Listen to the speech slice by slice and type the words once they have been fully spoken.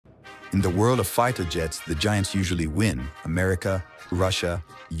In the world of fighter jets, the giants usually win: America, Russia,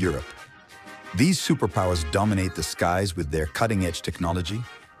 Europe. These superpowers dominate the skies with their cutting-edge technology,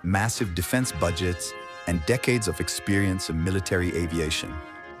 massive defense budgets, and decades of experience in military aviation.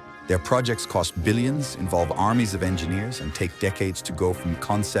 Their projects cost billions, involve armies of engineers, and take decades to go from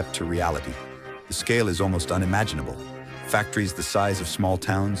concept to reality. The scale is almost unimaginable. Factories the size of small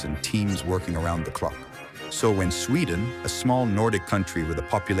towns and teams working around the clock. So when Sweden, a small Nordic country with a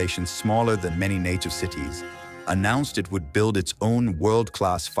population smaller than many native cities, announced it would build its own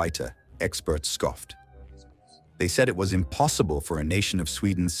world-class fighter, experts scoffed. They said it was impossible for a nation of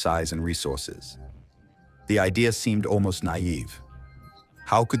Sweden's size and resources. The idea seemed almost naive.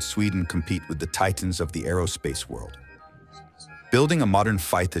 How could Sweden compete with the titans of the aerospace world? Building a modern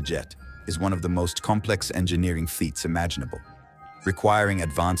fighter jet is one of the most complex engineering feats imaginable, requiring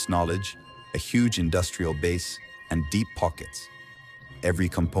advanced knowledge, a huge industrial base, and deep pockets. Every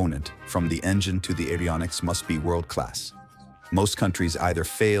component, from the engine to the avionics, must be world-class. Most countries either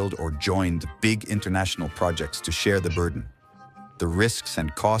failed or joined big international projects to share the burden. The risks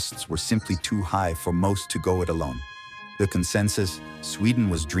and costs were simply too high for most to go it alone. The consensus: Sweden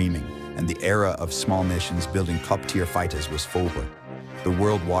was dreaming, and the era of small nations building top-tier fighters was over. The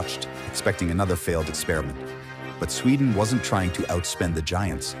world watched, expecting another failed experiment. But Sweden wasn't trying to outspend the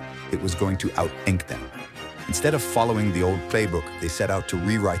giants, it was going to out-ink them. Instead of following the old playbook, they set out to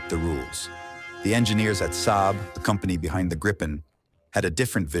rewrite the rules. The engineers at Saab, the company behind the Gripen, had a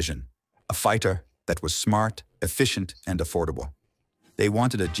different vision: a fighter that was smart, efficient, and affordable. They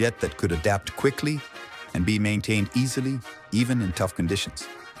wanted a jet that could adapt quickly and be maintained easily, even in tough conditions.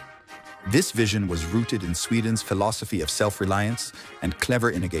 This vision was rooted in Sweden's philosophy of self-reliance and clever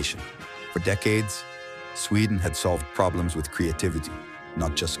innovation. For decades, Sweden had solved problems with creativity,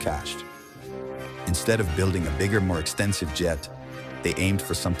 not just cash. Instead of building a bigger, more extensive jet, they aimed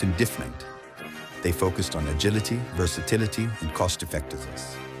for something different. They focused on agility, versatility, and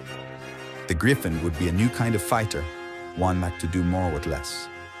cost-effectiveness. The Gripen would be a new kind of fighter, one meant to do more with less.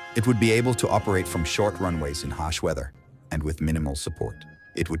 It would be able to operate from short runways in harsh weather and with minimal support.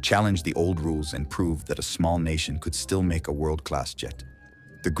 It would challenge the old rules and prove that a small nation could still make a world-class jet.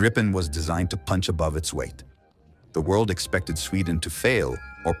 The Gripen was designed to punch above its weight. The world expected Sweden to fail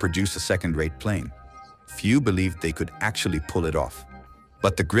or produce a second-rate plane. Few believed they could actually pull it off.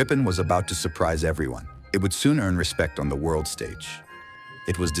 But the Gripen was about to surprise everyone. It would soon earn respect on the world stage.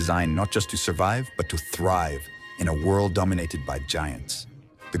 It was designed not just to survive, but to thrive in a world dominated by giants.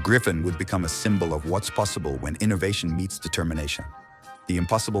 The Gripen would become a symbol of what's possible when innovation meets determination. The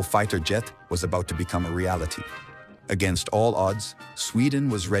impossible fighter jet was about to become a reality. Against all odds, Sweden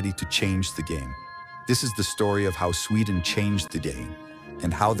was ready to change the game. This is the story of how Sweden changed the game,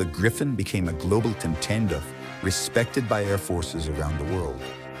 and how the Gripen became a global contender, respected by air forces around the world,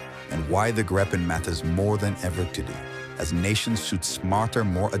 and why the Gripen matters more than ever today, as nations seek smarter,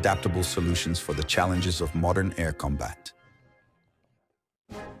 more adaptable solutions for the challenges of modern air combat.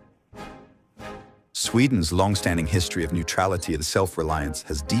 Sweden's long-standing history of neutrality and self-reliance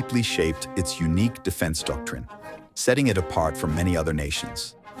has deeply shaped its unique defense doctrine, setting it apart from many other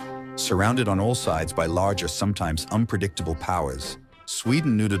nations. Surrounded on all sides by larger, sometimes unpredictable powers,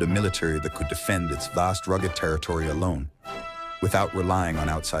 Sweden needed a military that could defend its vast, rugged territory alone, without relying on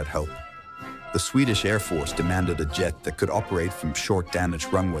outside help. The Swedish Air Force demanded a jet that could operate from short,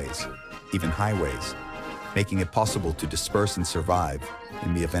 damaged runways, even highways, making it possible to disperse and survive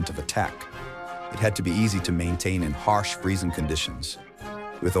in the event of attack. It had to be easy to maintain in harsh, freezing conditions,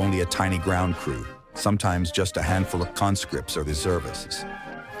 with only a tiny ground crew, sometimes just a handful of conscripts or reservists.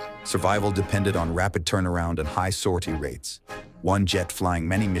 Survival depended on rapid turnaround and high sortie rates, one jet flying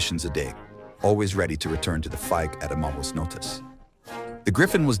many missions a day, always ready to return to the fight at a moment's notice. The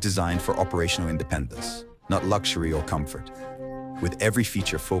Gripen was designed for operational independence, not luxury or comfort, with every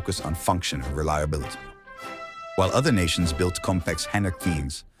feature focused on function and reliability. While other nations built complex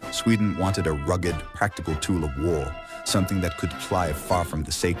Hangar-Queens, Sweden wanted a rugged, practical tool of war, something that could fly far from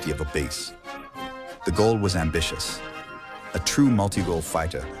the safety of a base. The goal was ambitious: a true multi-role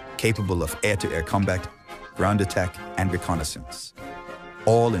fighter capable of air-to-air combat, ground attack, and reconnaissance,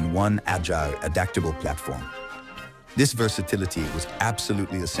 all in one agile, adaptable platform. This versatility was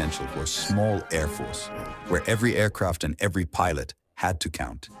absolutely essential for a small air force, where every aircraft and every pilot had to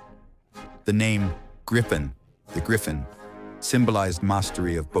count. The name Gripen, the Gripen, symbolized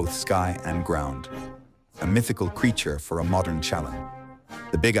mastery of both sky and ground, a mythical creature for a modern challenge.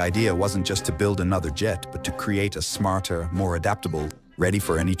 The big idea wasn't just to build another jet, but to create a smarter, more adaptable, ready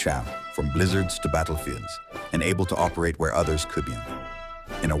for any travel, from blizzards to battlefields, and able to operate where others couldn't.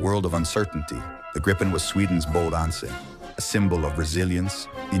 In a world of uncertainty, the Gripen was Sweden's bold answer, a symbol of resilience,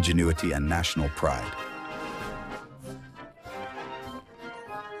 ingenuity, and national pride.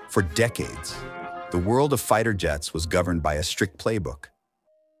 For decades, the world of fighter jets was governed by a strict playbook.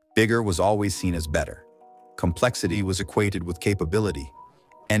 Bigger was always seen as better. Complexity was equated with capability,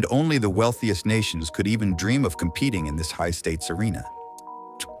 and only the wealthiest nations could even dream of competing in this high-stakes arena.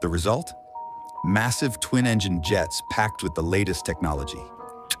 The result? Massive twin-engine jets packed with the latest technology.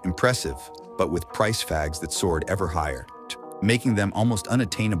 Impressive, but with price tags that soared ever higher, making them almost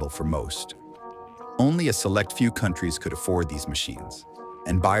unattainable for most. Only a select few countries could afford these machines,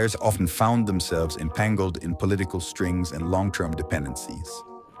 and buyers often found themselves entangled in political strings and long-term dependencies.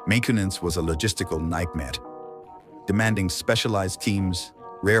 Maintenance was a logistical nightmare, demanding specialized teams,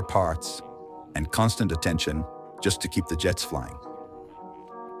 rare parts, and constant attention just to keep the jets flying.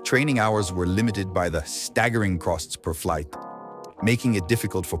 Training hours were limited by the staggering costs per flight, making it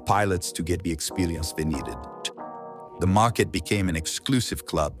difficult for pilots to get the experience they needed. The market became an exclusive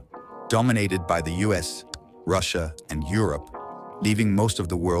club, dominated by the US, Russia, and Europe, leaving most of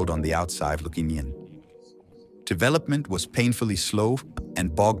the world on the outside looking in. Development was painfully slow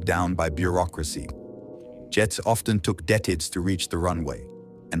and bogged down by bureaucracy. Jets often took decades to reach the runway,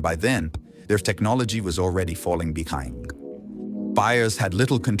 and by then, their technology was already falling behind. Buyers had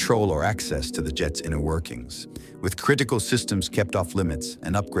little control or access to the jet's inner workings, with critical systems kept off limits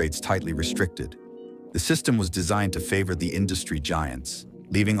and upgrades tightly restricted. The system was designed to favor the industry giants,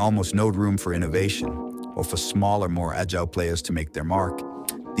 leaving almost no room for innovation or for smaller, more agile players to make their mark.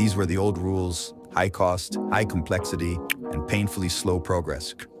 These were the old rules: high cost, high complexity, and painfully slow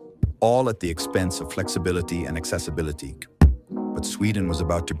progress, all at the expense of flexibility and accessibility. But Sweden was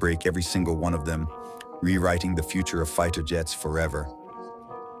about to break every single one of them, rewriting the future of fighter jets forever.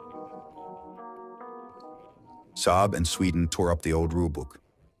 Saab and Sweden tore up the old rulebook.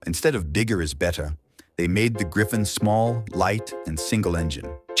 Instead of bigger is better, they made the Gripen small, light, and single-engine,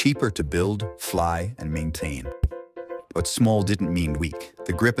 cheaper to build, fly, and maintain. But small didn't mean weak.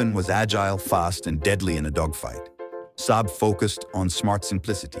 The Gripen was agile, fast, and deadly in a dogfight. Saab focused on smart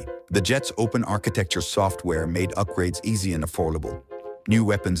simplicity. The jet's open architecture software made upgrades easy and affordable. New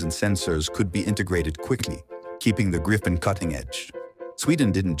weapons and sensors could be integrated quickly, keeping the Gripen cutting edge.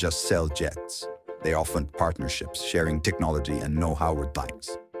 Sweden didn't just sell jets. They offered partnerships, sharing technology and know-how with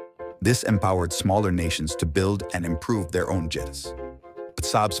banks. This empowered smaller nations to build and improve their own jets. But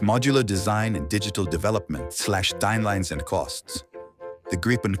Saab's modular design and digital development slashed timelines and costs. The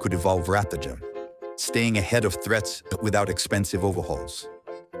Gripen could evolve rapidly, staying ahead of threats without expensive overhauls.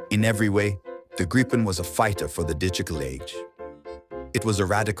 In every way, the Gripen was a fighter for the digital age. It was a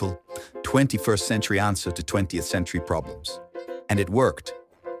radical, 21st century answer to 20th century problems. And it worked.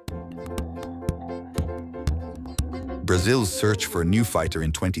 Brazil's search for a new fighter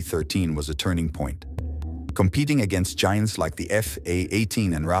in 2013 was a turning point. Competing against giants like the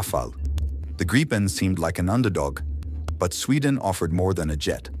F/A-18 and Rafale, the Gripen seemed like an underdog, but Sweden offered more than a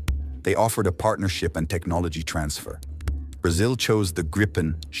jet. They offered a partnership and technology transfer. Brazil chose the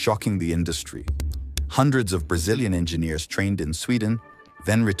Gripen, shocking the industry. Hundreds of Brazilian engineers trained in Sweden,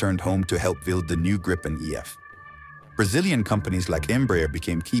 then returned home to help build the new Gripen EF. Brazilian companies like Embraer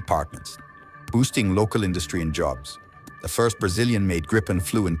became key partners, boosting local industry and jobs. The first Brazilian-made Gripen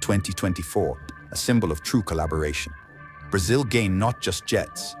flew in 2024, a symbol of true collaboration. Brazil gained not just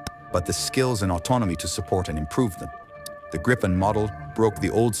jets, but the skills and autonomy to support and improve them. The Gripen model broke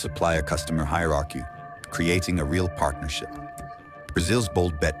the old supplier-customer hierarchy, creating a real partnership. Brazil's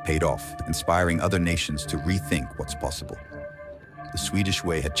bold bet paid off, inspiring other nations to rethink what's possible. The Swedish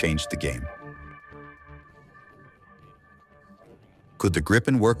way had changed the game. Could the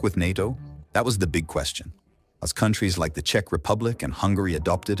Gripen work with NATO? That was the big question. As countries like the Czech Republic and Hungary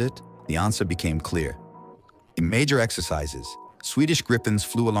adopted it, the answer became clear. In major exercises, Swedish Gripens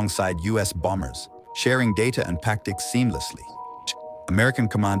flew alongside US bombers, sharing data and tactics seamlessly. American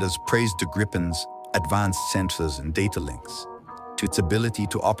commanders praised the Gripen's advanced sensors and data links. To its ability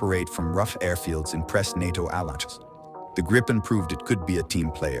to operate from rough airfields impressed NATO allies. The Gripen proved it could be a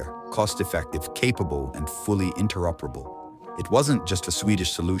team player, cost-effective, capable, and fully interoperable. It wasn't just a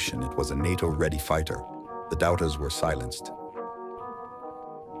Swedish solution, it was a NATO-ready fighter. The doubters were silenced.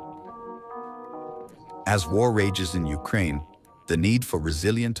 As war rages in Ukraine, the need for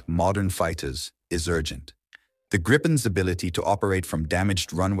resilient, modern fighters is urgent. The Gripen's ability to operate from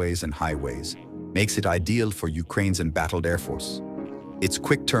damaged runways and highways makes it ideal for Ukraine's embattled air force. Its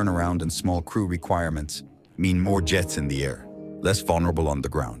quick turnaround and small crew requirements mean more jets in the air, less vulnerable on the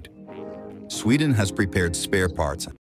ground. Sweden has prepared spare parts